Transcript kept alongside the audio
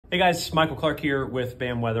Hey guys, Michael Clark here with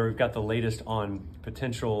BAM Weather. We've got the latest on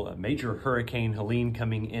potential major Hurricane Helene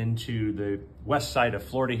coming into the west side of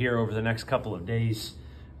Florida here over the next couple of days.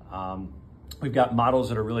 We've got models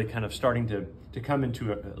that are really kind of starting to come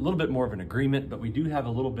into a little bit more of an agreement, but we do have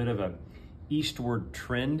a little bit of a eastward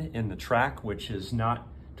trend in the track, which is not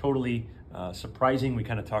totally surprising. We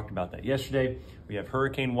kind of talked about that yesterday. We have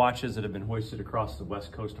hurricane watches that have been hoisted across the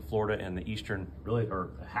west coast of Florida and the eastern, really, or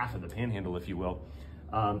half of the panhandle, if you will.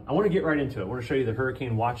 I want to get right into it. I want to show you the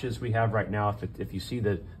hurricane watches we have right now. If you see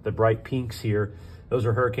the bright pinks here, those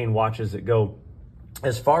are hurricane watches that go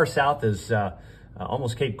as far south as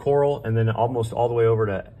almost Cape Coral, and then almost all the way over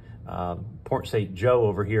to Port St. Joe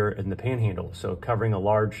over here in the panhandle. So covering a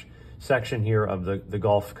large section here of the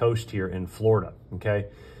Gulf Coast here in Florida, okay?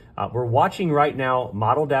 We're watching right now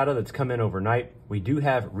model data that's come in overnight. We do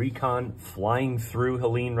have recon flying through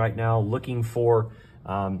Helene right now, looking for,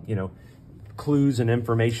 clues and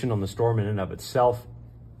information on the storm in and of itself.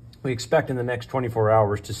 We expect in the next 24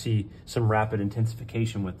 hours to see some rapid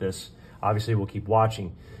intensification with this. Obviously, we'll keep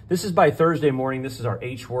watching. This is by Thursday morning. This is our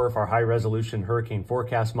HWRF, our high resolution hurricane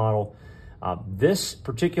forecast model. This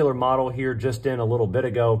particular model here just in a little bit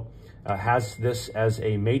ago has this as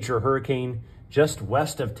a major hurricane just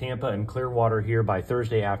west of Tampa and Clearwater here by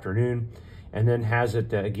Thursday afternoon, and then has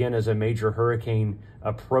it again as a major hurricane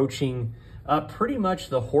approaching pretty much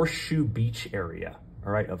the Horseshoe Beach area,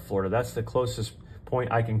 all right, of Florida. That's the closest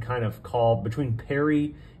point I can kind of call between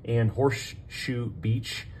Perry and Horseshoe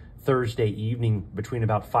Beach Thursday evening between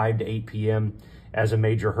about 5 to 8 p.m. as a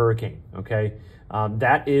major hurricane, okay?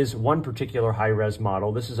 That is one particular high-res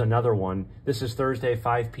model. This is another one. This is Thursday,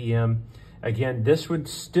 5 p.m. Again, this would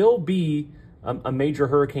still be a major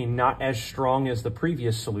hurricane, not as strong as the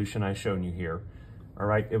previous solution I've shown you here, all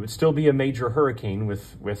right? It would still be a major hurricane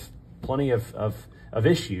with plenty of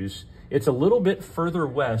issues. It's a little bit further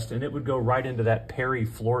west, and it would go right into that Perry,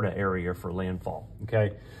 Florida area for landfall,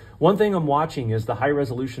 okay? One thing I'm watching is the high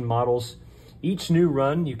resolution models. Each new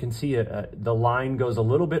run, you can see the line goes a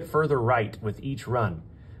little bit further right with each run.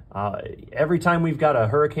 Every time we've got a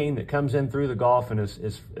hurricane that comes in through the Gulf and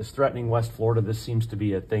is threatening West Florida, this seems to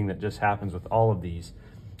be a thing that just happens with all of these.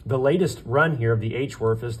 The latest run here of the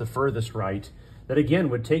HWRF is the furthest right, that again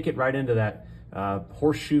would take it right into that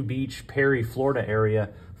Horseshoe Beach, Perry, Florida area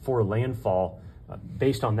for landfall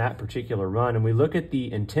based on that particular run. And we look at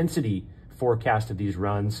the intensity forecast of these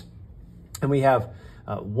runs, and we have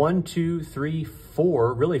 1, 2, 3,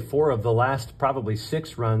 4, really 4 of the last probably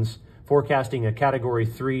 6 runs forecasting a Category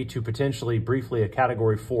 3 to potentially briefly a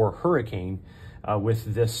Category 4 hurricane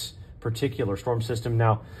with this particular storm system.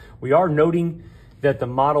 Now, we are noting that the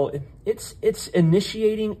model, it's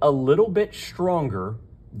initiating a little bit stronger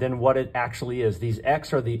than what it actually is. These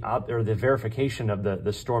X are the verification of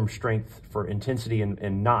the storm strength for intensity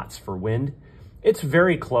and knots for wind. It's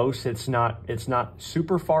very close. It's not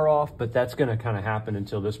super far off, but that's going to kind of happen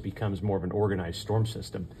until this becomes more of an organized storm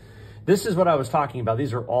system. This is what I was talking about.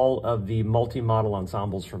 These are all of the multi-model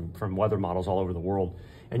ensembles from weather models all over the world.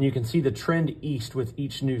 And you can see the trend east with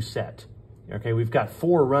each new set. Okay, we've got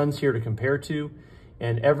 4 runs here to compare to,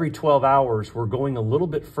 and every 12 hours, we're going a little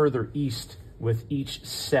bit further east with each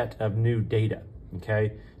set of new data,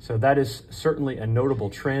 okay? So that is certainly a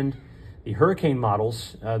notable trend. The hurricane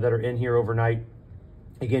models that are in here overnight,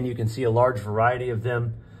 again, you can see a large variety of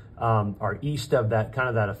them are east of that kind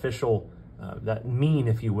of that official, that mean,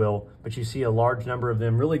 if you will, but you see a large number of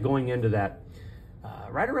them really going into that,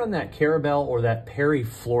 right around that Carabel or that Perry,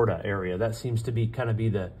 Florida area. That seems to be kind of be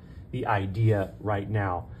the idea right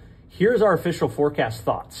now. Here's our official forecast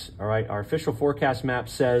thoughts, all right? Our official forecast map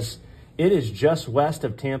says it is just west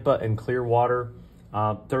of Tampa and Clearwater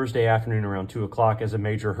Thursday afternoon around 2 o'clock as a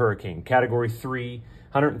major hurricane. Category 3,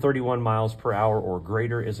 131 miles per hour or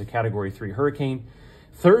greater is a Category 3 hurricane.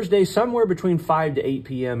 Thursday, somewhere between 5 to 8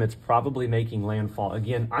 p.m., it's probably making landfall.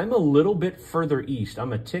 Again, I'm a little bit further east.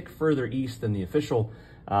 I'm a tick further east than the official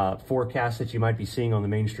forecast that you might be seeing on the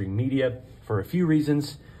mainstream media for a few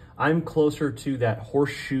reasons. I'm closer to that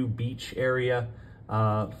Horseshoe Beach area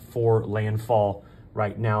for landfall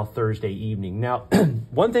right now, Thursday evening. Now,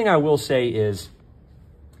 one thing I will say is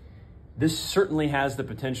this certainly has the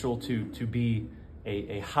potential to be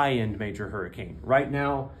a high-end major hurricane. Right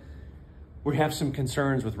now, we have some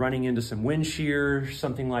concerns with running into some wind shear,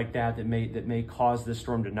 something like that may cause this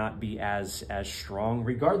storm to not be as strong.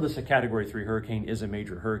 Regardless, a Category 3 hurricane is a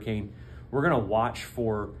major hurricane. We're going to watch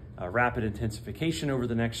for rapid intensification over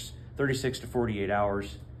the next 36 to 48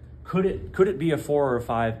 hours. Could it be a 4 or a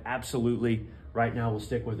 5? Absolutely. Right now, we'll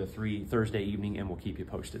stick with a 3 Thursday evening, and we'll keep you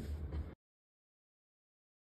posted.